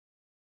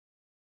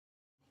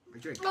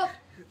drink. Oh,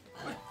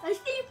 I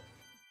see.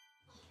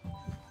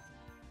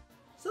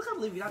 Still can't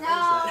believe you not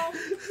No.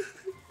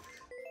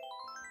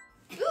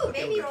 Ooh,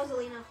 Okay, baby we're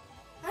Rosalina.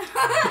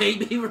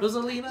 Baby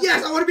Rosalina?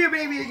 Yes, I want to be a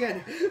baby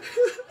again.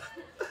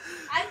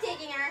 I'm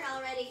taking her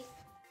already.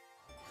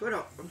 Wait,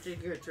 no, I'm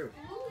taking her too.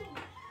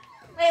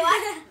 Wait,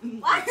 what?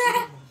 What?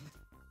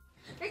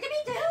 There can be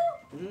two?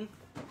 Mm-hmm.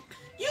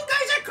 You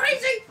guys are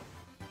crazy!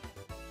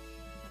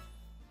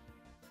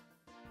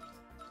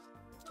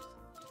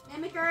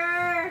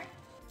 Mimicker!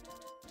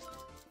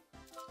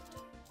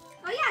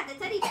 Oh yeah, the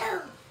teddy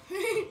bear.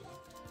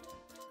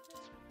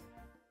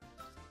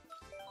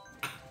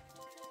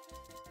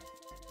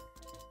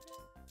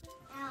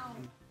 Ow.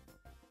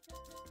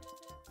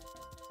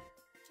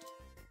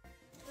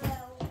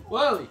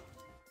 Whoa!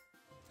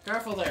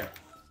 Careful there.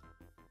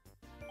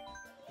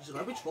 Is the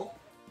garbage full?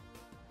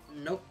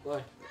 Nope.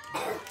 Why?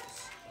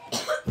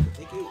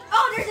 Thank you.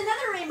 Oh, there's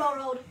another rainbow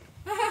road.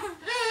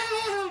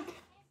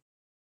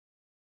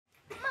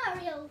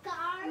 Mario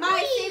Kart.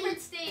 My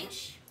favorite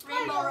stage.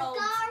 Rainbow Road.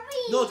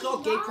 No, it's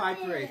called Gay Pride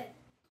Parade.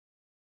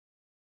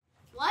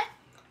 What?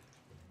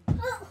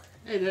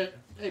 Hey,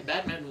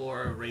 Batman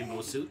wore a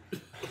rainbow suit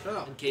Shut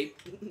up. and cape.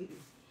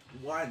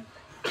 One.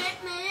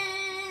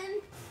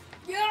 Batman!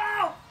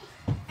 Yo!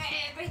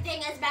 Everything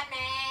is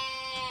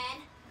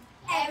Batman!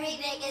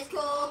 Everything is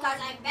cool cause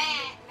I'm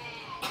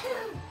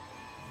Batman!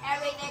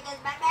 Everything is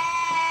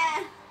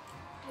Batman!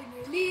 When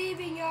you're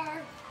leaving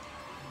your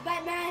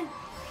Batman.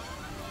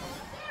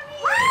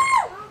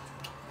 Woo!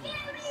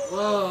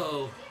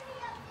 Whoa!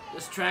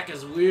 This track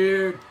is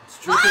weird. It's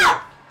tricky.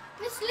 Ah!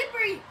 It's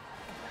slippery.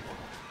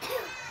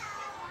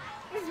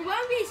 It's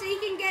bumpy so you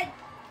can get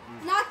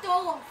knocked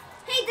off.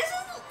 Hey, this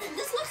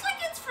looks like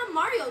it's from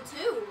Mario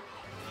 2.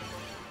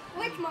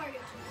 Which Mario?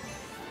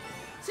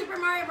 Super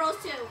Mario Bros.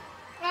 2.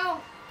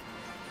 Oh,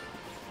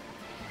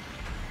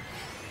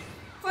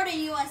 For the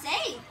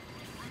USA.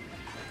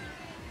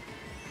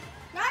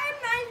 that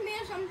reminds me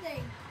of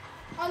something.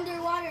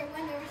 Underwater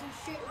when there was a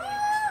shipwreck.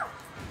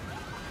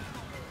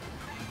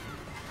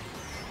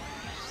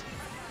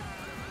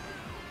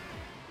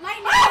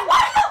 Lightning. Ah,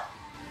 Wario!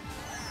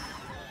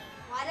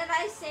 Why did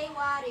I say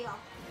Wario?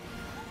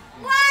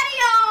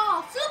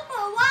 Wario!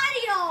 Super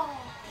Wario!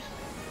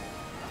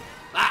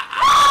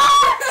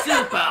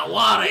 Super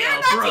Wario You're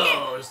about to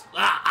Bros!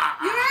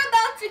 You're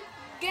about to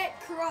get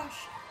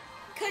crushed.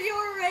 Because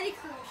you're already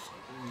crushed.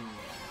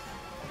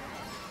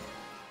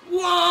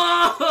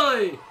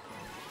 Whoa!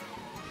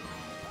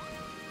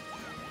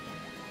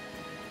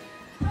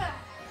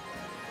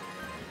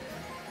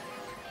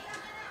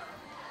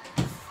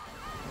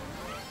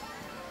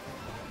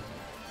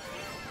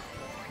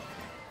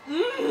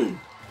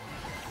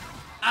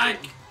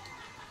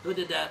 Who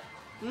did that?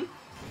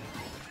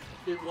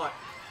 Did what?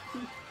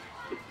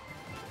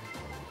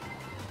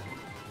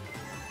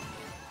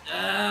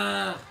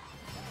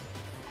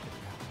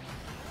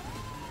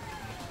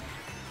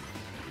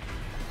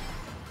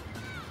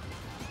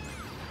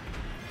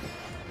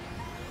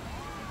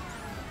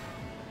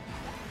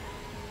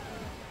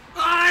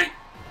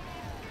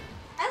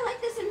 I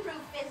like this improved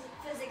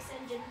physics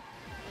engine.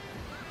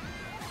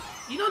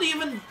 You don't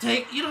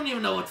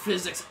even know what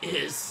physics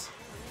is.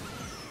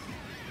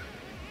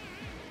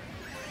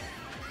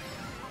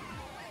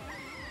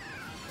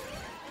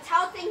 It's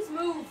how things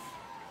move.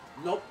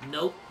 Nope.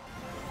 Nope.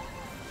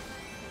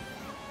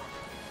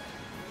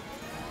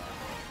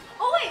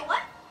 Oh wait,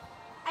 what?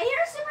 I hear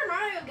Super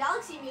Mario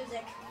Galaxy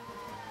music.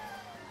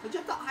 But you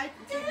have to hide.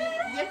 You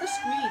have to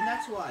screen.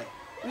 That's why.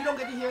 We don't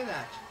get to hear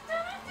that.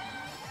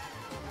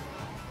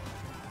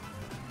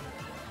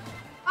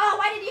 Oh,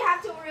 why did you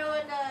have to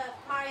ruin the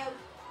Mario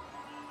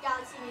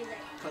Galaxy music?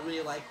 Because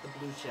we like the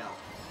blue shell.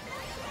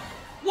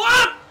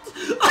 What?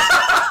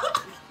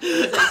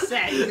 As I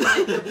said, we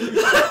like the blue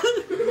shell.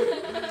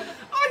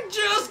 I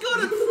just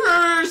got it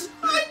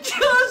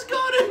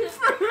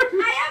first. I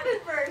am in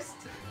first.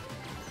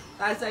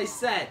 As I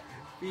said,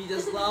 we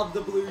just love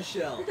the blue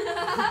shell.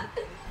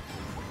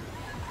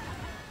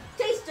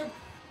 Taste the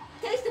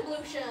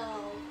blue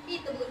shell.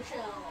 Eat the blue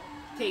shell.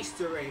 Taste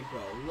the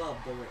rainbow. Love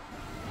the rainbow.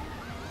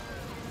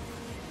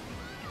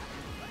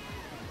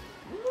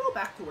 We'll go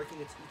back to working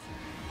at eating.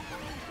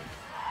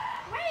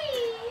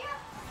 Whee!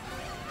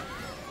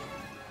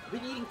 I've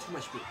been eating too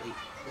much meat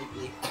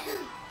lately.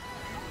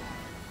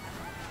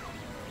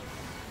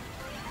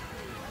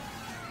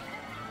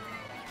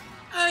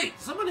 Hey,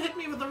 someone hit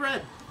me with the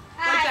red.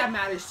 Like that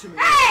matters to me.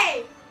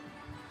 Hey!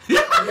 No!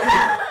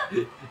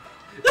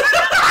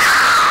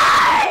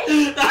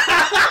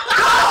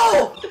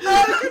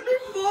 That could be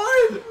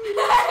fun!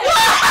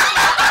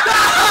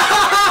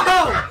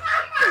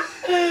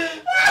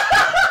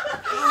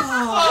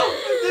 Oh,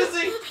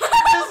 dizzy.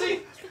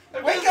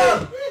 Wake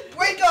up!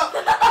 Wake up!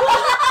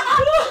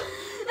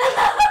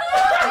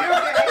 Are you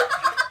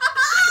okay?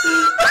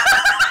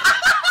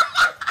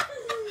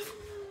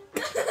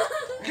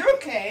 You're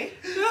okay.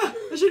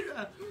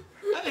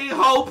 I need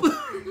hope.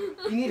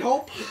 You need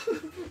hope?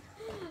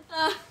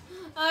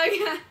 Oh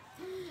yeah.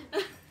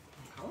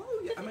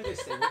 Oh, yeah. I'm gonna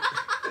stay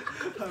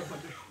with I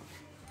wonder.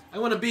 I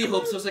want to be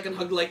Hope so I can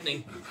hug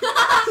lightning.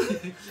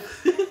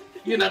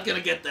 You're not gonna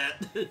get that.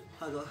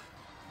 Huggle.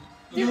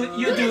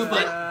 You do,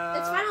 but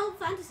It's Final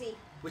Fantasy.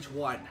 Which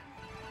one?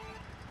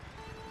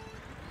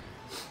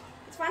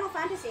 It's Final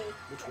Fantasy.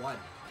 Which one?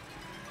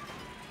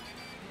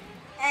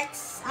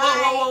 X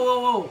whoa, whoa, whoa, whoa,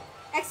 whoa!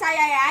 X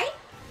I.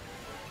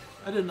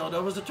 I didn't know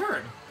that was a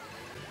turn.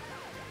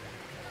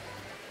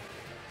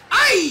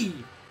 Aye!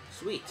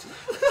 Sweet.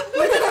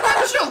 Where did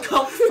that shell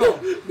come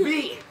from?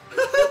 Me.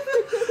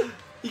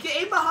 You can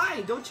aim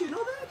behind, don't you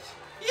know that?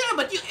 Yeah,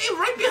 but you aim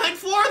right behind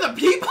 4 other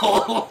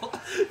people.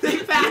 They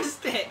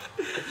passed it.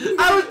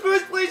 I was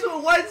first place for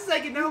 1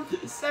 second, now I'm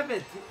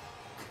 7th.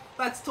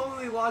 That's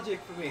totally logic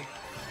for me.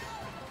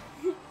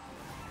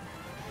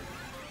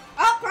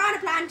 Oh, piranha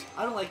plant.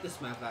 I don't like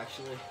this map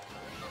actually.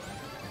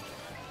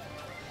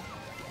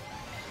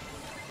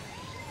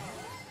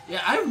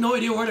 Yeah, I have no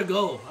idea where to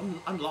go.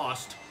 I'm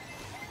lost.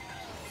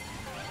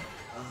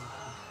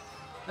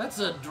 That's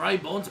a dry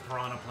bones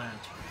piranha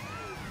plant.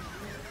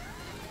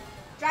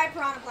 Dry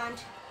piranha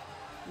plant.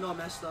 No,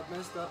 messed up.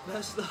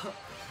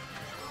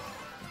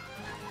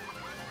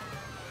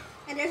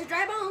 And there's a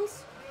dry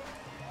bones.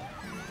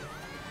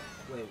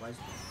 Wait, why is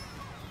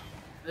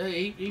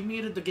He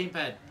muted the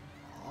gamepad.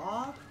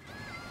 Aww.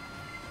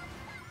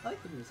 I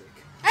like the music.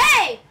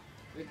 Hey!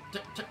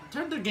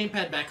 Turn the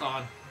gamepad back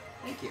on.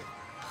 Thank you.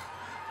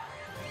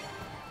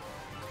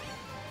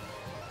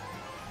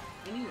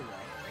 I needed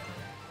that.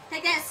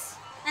 Take this.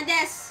 And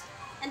this.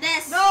 And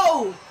this.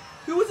 No!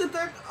 Who was in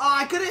 3rd? Oh,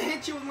 I couldn't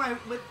hit you with my...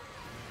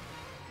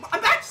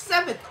 I'm back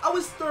 7th! I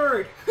was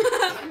 3rd!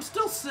 I'm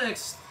still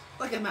 6th.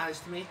 Like it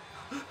matters to me.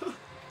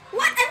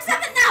 What? I'm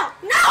 7th now!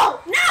 No!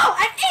 No!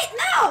 I'm 8th!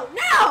 No!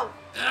 No!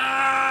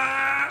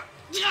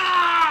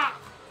 Yeah!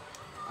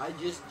 I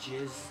just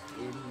jizzed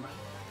in my...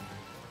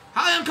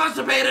 I am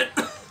constipated!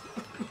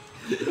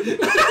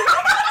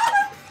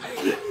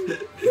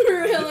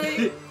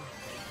 Really?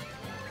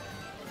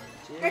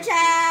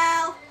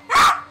 Rachel!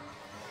 Ah!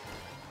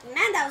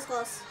 Man, that was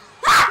close.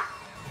 Ah!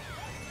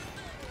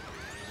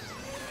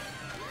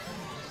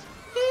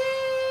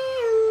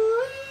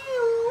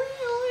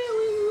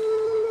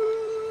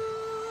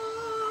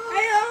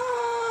 Ayo!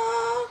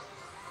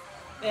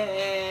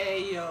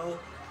 Hey, yo.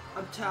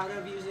 I'm tired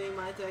of using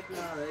my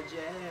technology.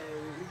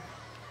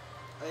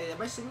 Hey,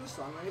 am I singing the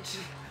song right? Does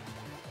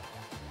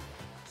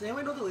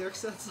anyone know the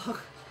lyrics to that song?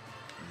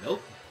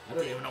 Nope. I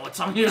don't even know what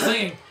song you're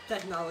singing.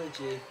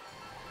 Technology.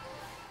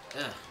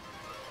 Ugh.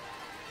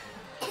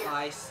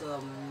 By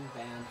some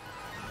band.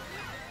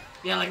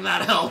 Yeah, like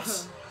that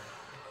helps.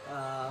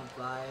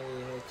 By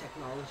a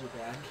technology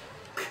band.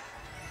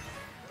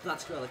 Not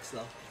Skrillex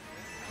though.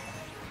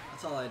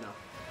 That's all I know.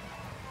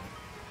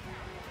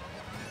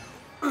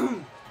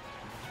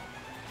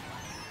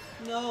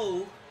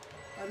 No,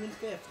 I'm in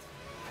 5th.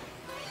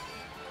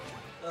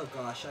 Oh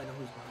gosh, I know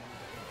who's behind me.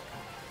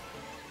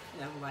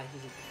 Never mind,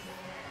 he's in...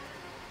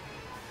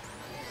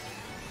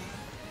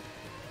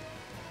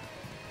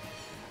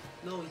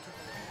 No, he took...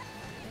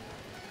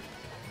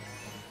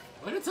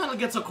 Why did Tunnel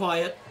get so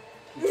quiet?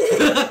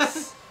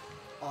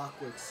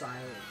 Awkward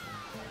silence.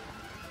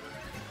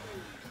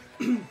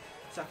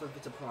 Except for if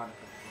it's a piranha.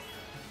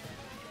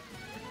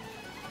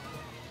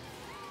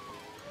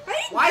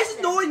 Why is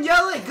no one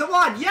yelling? Come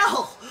on,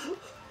 yell!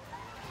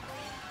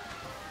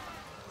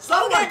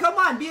 Someone, come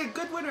on, be a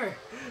good winner.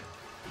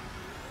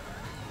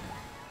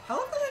 How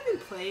long have I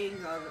been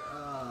playing?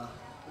 I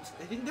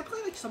think they're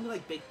playing like something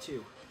like Big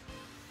 2.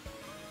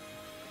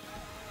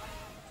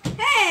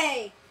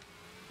 Hey!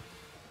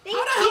 Thank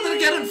How the hell did I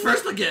get in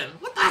first again?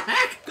 What the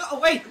heck? Oh,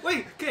 wait,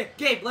 okay,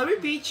 Gabe, let me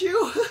beat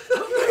you. I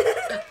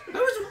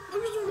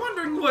was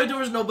wondering why there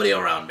was nobody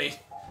around me.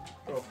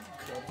 Oh,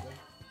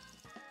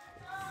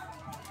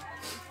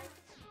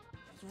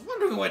 I was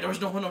wondering why there was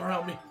no one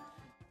around me.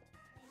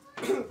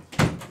 oh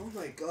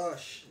my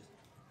gosh.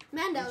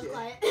 Man, that was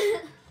quiet.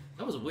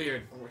 That was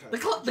weird. One more time.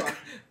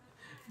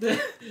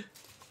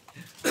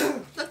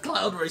 The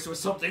cloud race was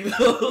something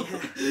though.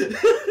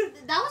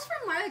 That was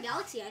from Mario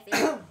Galaxy, I think.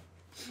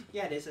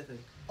 Yeah, it is, I think.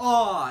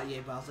 Oh,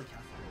 yeah, but I was like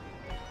half.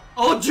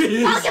 Oh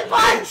jeez! Falcon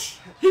Punch!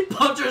 He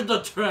punches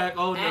the track.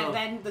 Oh no! And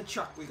then the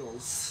truck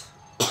wiggles.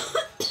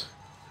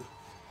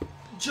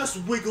 Just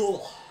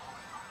wiggle.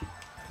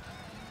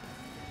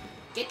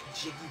 Get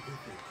jiggy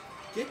with it.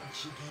 Get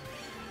jiggy.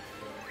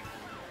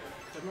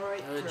 Remember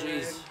right? Oh turn.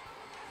 jeez!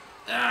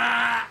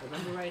 Ah!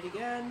 Remember right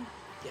again.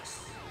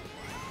 Yes.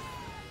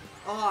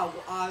 Oh,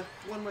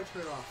 one more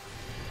turn off.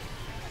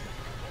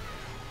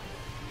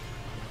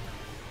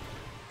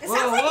 It Whoa,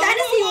 sounds like whoa,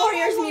 Dynasty whoa, whoa,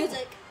 Warriors whoa.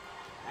 music.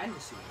 And the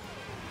sea.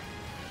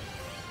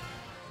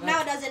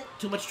 No, it doesn't.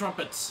 Too much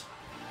trumpets.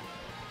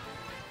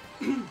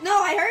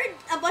 No, I heard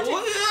a bunch of...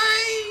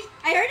 Oi!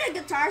 I heard a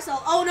guitar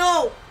solo. Oh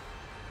no!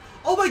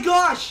 Oh my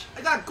gosh!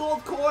 I got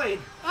gold coin.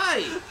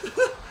 Hi!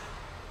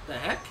 The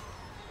heck?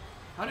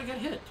 How'd I get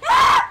hit?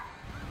 Ah!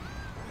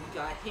 You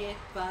got hit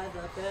by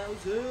the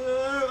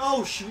Bowser.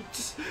 Oh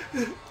shoot!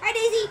 Hi,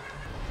 Daisy.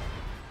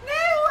 No,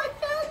 I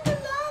found the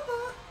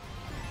lava.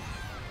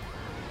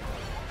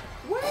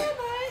 Where am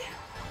I?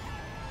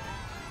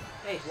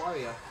 Hey,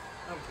 Wario.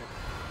 I don't care.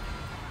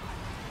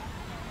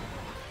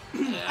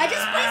 I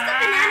just placed a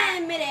banana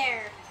in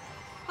midair.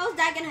 How's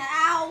that gonna?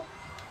 Ow!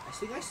 I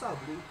think I saw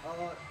blue.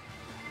 Oh,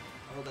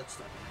 that's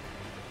stuff.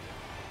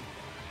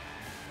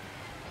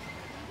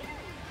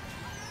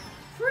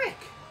 Frick!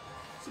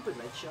 Super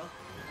Red Shell.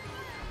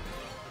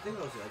 I think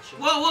that was Red Shell.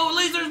 Whoa,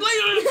 lasers,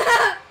 lasers!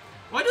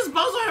 Why does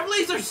Bowser have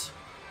lasers?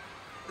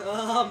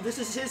 This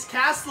is his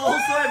castle,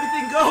 so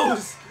everything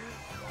goes.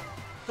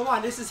 Come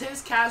on, this is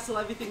his castle,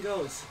 everything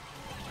goes.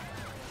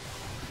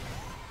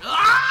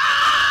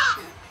 Ah!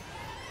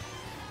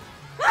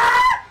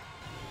 Ah!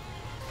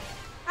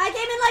 I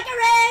came in like a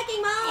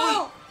wrecking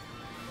ball.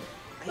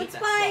 I hate With that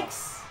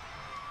spikes.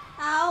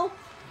 Ow!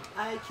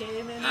 I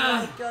came in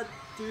like a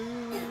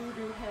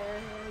doo-doo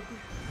head.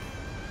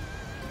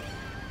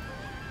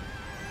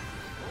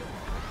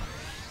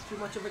 Too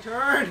much of a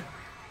turn.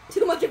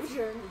 Too much of a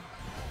turn.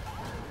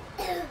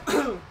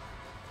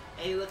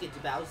 Hey, look, it's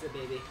Bowser,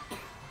 baby.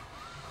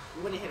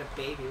 You wouldn't hit a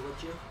baby,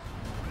 would you?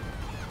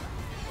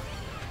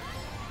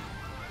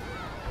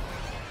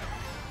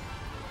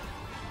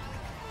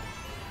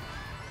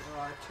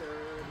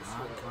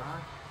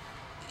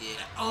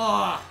 Yeah.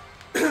 Oh.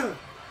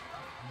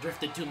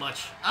 Drifted too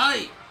much.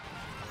 I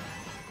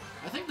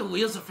think the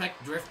wheels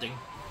affect drifting.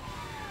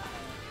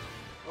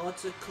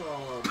 What's it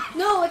called?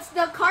 No, it's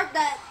the cart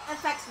that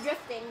affects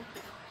drifting.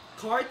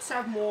 Karts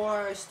have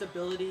more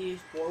stability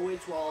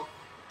forwards, while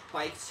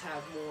bikes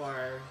have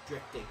more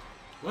drifting.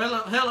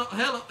 Well, hello.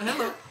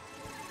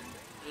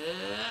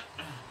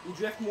 You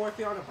drift more if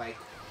you're on a bike.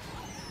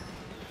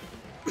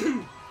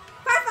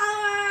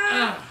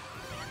 Fire!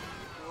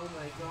 Oh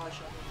my gosh.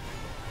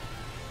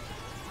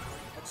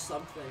 That's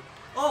something.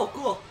 Oh,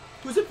 cool.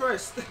 Who's it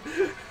first?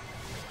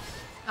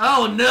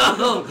 Oh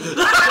no!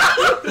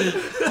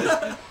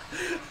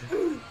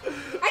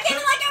 I came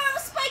in like I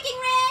was spiking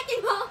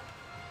wrecking ball.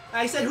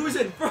 I said who's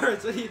in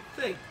first. What do you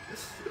think?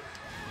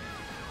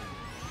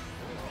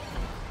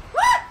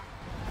 What?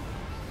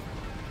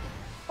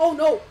 Oh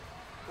no!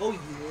 Oh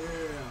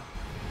yeah.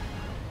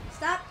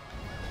 Stop.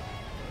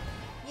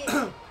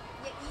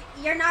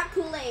 You're not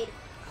Kool-Aid. I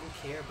don't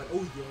care, but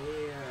oh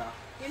yeah.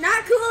 You're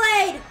not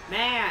Kool-Aid.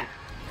 Man.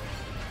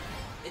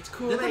 It's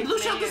cool. Did the blue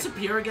shell man.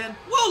 disappear again?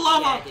 Whoa,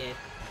 lava! Yeah,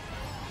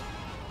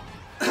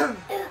 it did.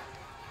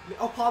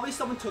 Oh, probably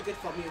someone took it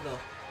from you though.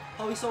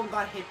 Probably someone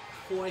got hit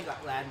before he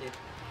got landed.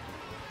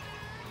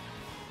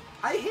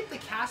 I hit the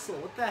castle.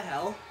 What the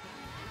hell?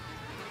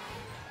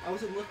 I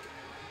wasn't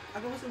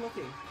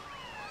looking.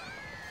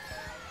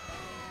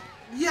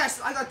 Yes,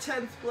 I got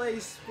 10th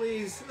place,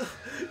 please.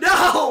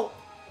 No!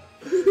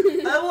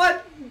 I won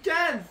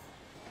 10th!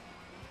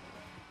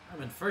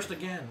 I'm in first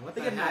again. What I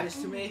the think it heck? matters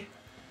to me.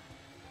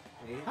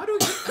 How do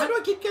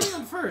I keep getting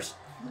on first?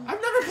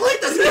 I've never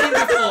played this game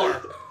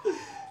before!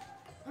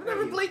 I've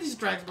never played these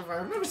tracks before.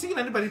 I've never seen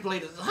anybody play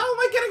this. How am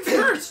I getting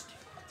first?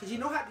 Cause you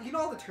know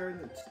all the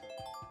turns.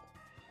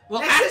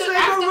 Well,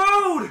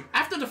 Road!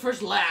 after the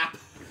first lap,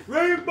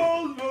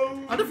 Rainbow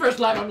Road! on the first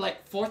lap, I'm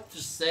like 4th to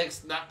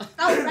 6th. Now,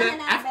 I was running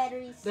out of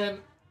batteries.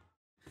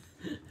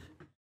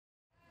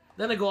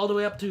 Then I go all the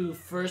way up to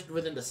first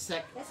within the This is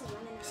running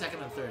out.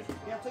 second and third.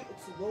 Yeah,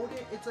 it's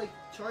loaded. It's like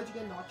charging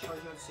and not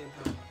charging at the same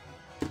time.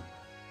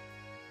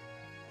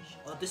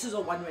 This is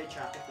a one-way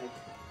track, I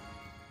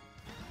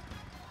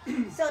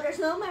think. So there's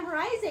no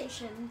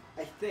memorization.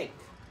 I think.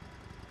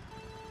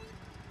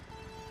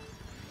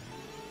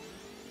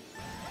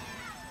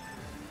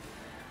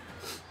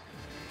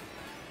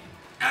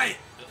 Hey!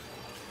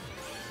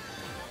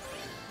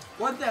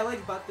 One thing I like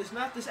about this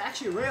map, there's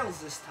actually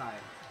rails this time.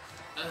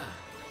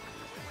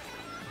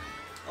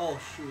 Oh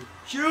shoot.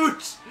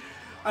 Shoot!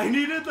 I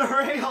needed the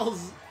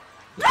rails!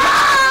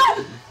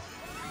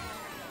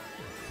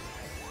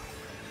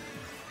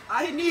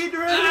 I need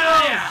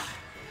rails!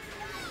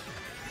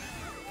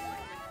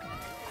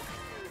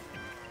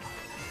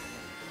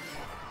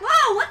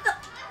 Whoa! What the?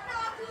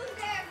 Who's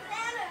there?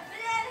 Banana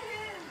who?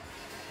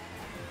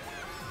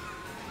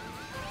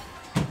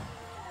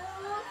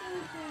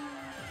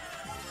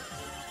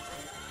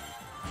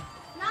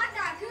 Not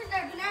that. Who's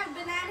there?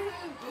 Banana who?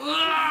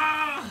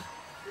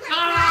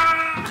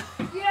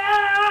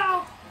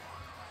 Yeah!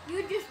 You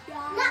just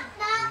died. Knock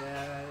knock.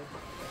 Yeah.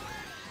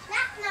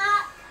 Knock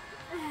knock.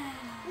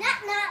 Knock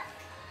knock.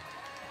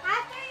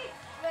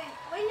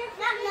 When you're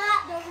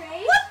finished the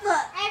race, What the?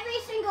 every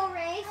single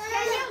race,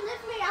 can you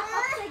lift me up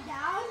upside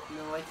down?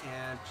 No, I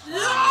can't.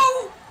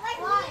 No! Like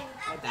why?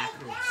 My back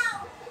hurts.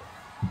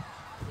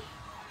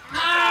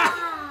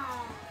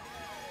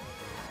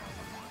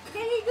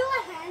 Can you do a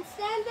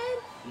handstand then?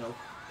 Nope.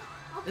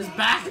 His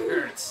back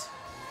hurts.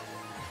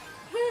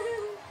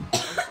 I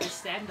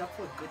stand up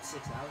for a good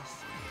 6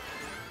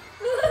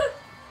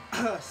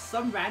 hours.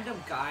 Some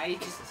random guy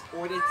just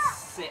ordered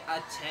 10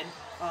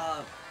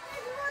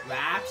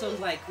 wraps. I was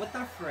like, what the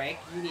frick?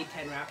 You need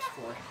 10 wraps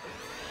for?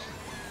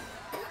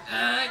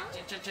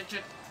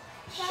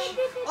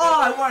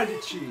 Oh, I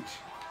wanted to cheat.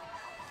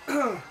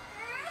 And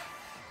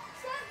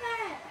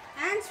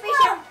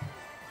spaceship.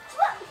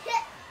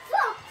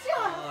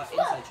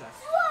 Inside track.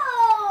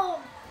 Whoa!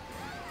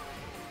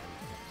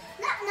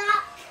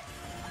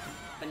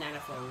 Banana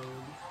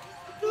phone.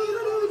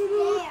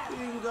 there?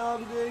 Ding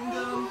dong, ding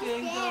dong,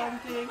 ding dong,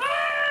 ding.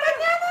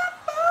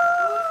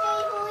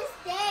 Who's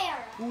there?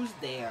 Who's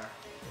there?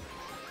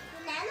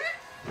 Banana?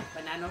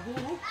 Banana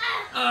who?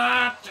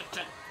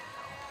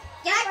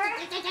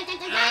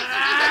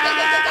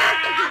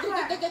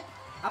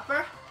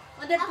 Upper?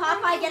 When did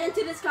Popeye get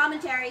into this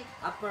commentary?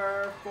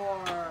 Upper for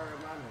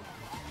ramen.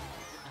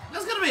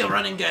 That's gonna be a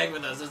running gag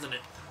with us, isn't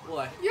it?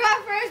 What? You're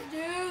our first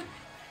dude.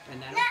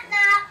 Banana? Knock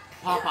knock.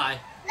 Popeye.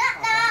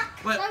 Knock knock.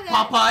 What? Okay.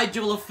 Popeye,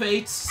 Jewel of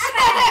Fates. Upper.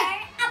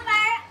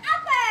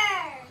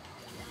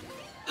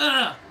 Upper.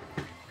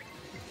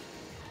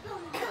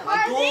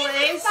 My goal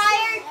is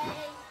Expired.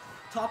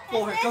 top Is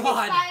 4. this Come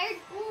on. expired?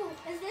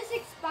 Is this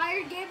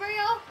expired,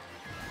 Gabriel?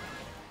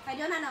 I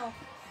do not know.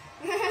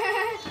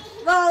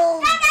 Stop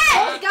Well, it!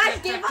 those guys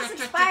gave us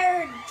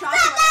expired Stop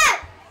chocolate. it!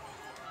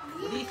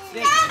 What do you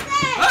think? Stop it!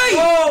 Hey!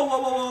 Whoa, whoa,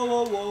 whoa, whoa,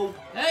 whoa, whoa.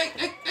 Hey!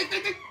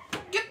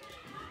 Get!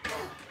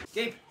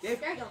 Gabe, Gabe,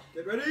 There you go.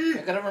 get ready.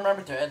 I gotta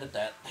remember to edit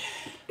that.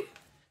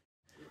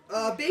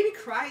 Baby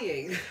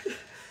crying.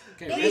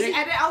 Okay, Please ready?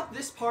 edit out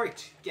this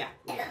part. Yeah.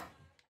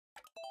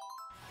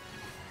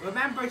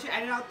 Remember to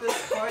edit out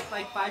this part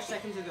like 5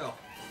 seconds ago.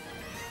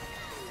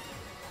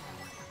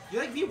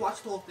 You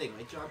watched the whole thing,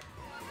 right, John?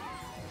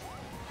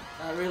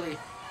 Not really.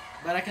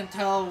 But I can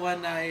tell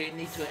when I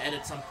need to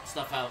edit some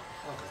stuff out.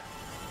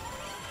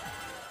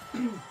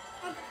 Okay.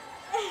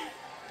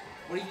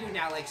 What do you do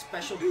now, like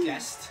special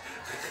guest?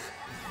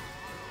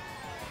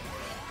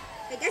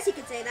 I guess you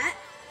could say that.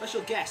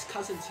 Special guest,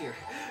 cousins here.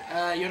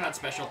 You're not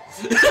special.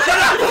 I'm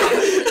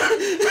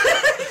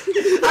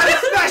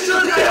special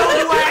in my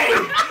own way!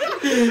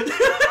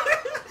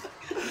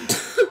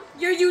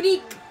 You're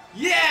unique.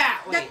 Yeah!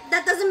 Wait,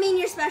 That doesn't mean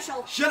you're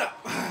special. shut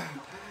up!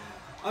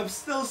 I'm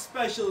still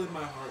special in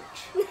my heart.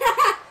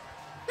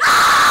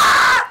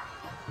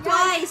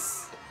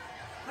 Twice.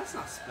 That's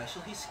not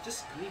special, he's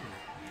just screaming.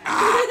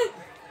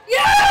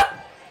 Yeah!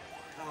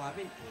 Oh, I've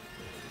been...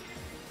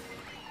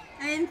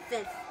 And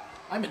fifth.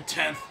 I'm in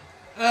 10th.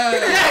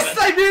 Yes!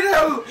 I beat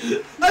him!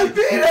 I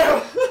beat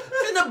him!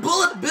 In a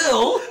bullet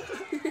bill?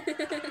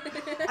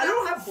 I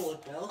don't have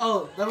bullet bill.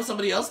 Oh, that was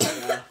somebody else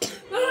then?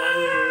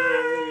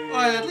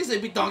 Well, at least they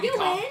beat Donkey You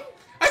Kong. win?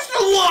 I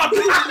still won!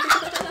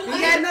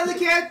 We got another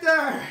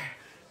character!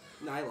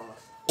 No, I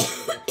lost.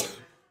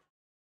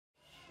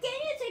 Can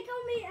you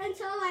tickle me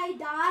until I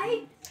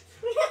die?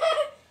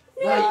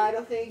 No, I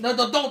don't think... No,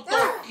 don't.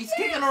 He's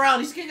kicking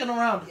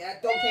around. Yeah,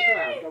 don't kick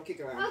around. Don't kick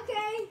around.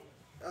 Okay.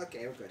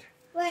 Okay, we're good.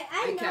 Wait,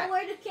 I know can't.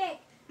 where to kick.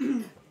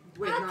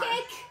 Wait, I'll no.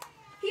 kick.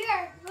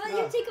 Here, will No.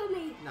 you tickle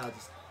me? No,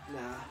 just...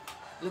 Nah.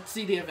 Let's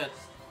see the event.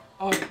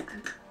 Oh,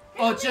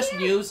 it's just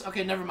news?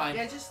 Okay, never mind.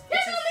 Yeah, just...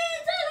 Tickle me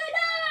until I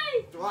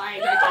die! Why?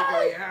 I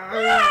tickle you.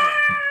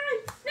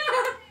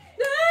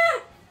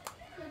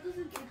 That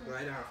doesn't tickle.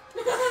 Right now.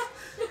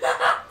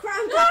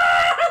 Crown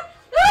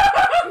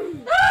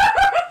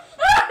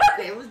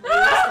Okay, it was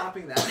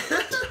stopping that.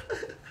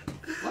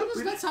 Why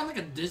does that sound like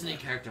a Disney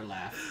character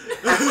laugh?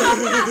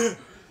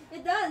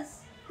 It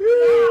does.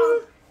 Wow.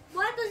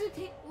 What does it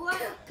take?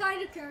 What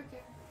kind of character?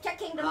 Check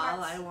Kingdom All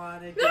Hearts. I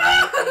wanna do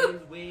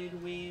is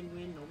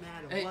win, no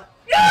matter Hey. what.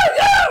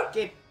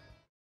 Gabe,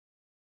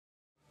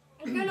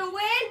 You're gonna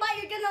win, but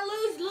you're gonna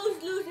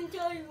lose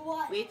until you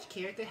won. which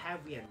character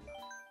have we unlocked?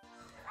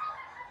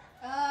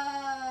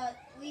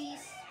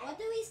 What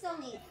do we still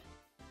need?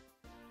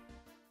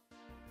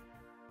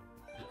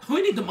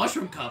 We need the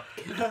mushroom cup.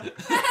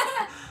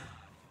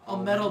 Oh,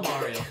 Metal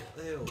Mario.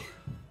 Ew.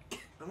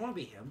 I wanna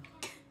be him.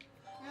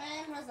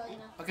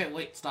 Rosalina. Okay,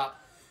 wait, stop.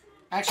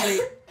 Actually,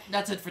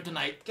 that's it for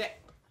tonight. Okay.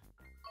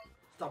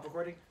 Stop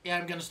recording. Yeah,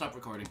 I'm gonna stop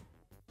recording.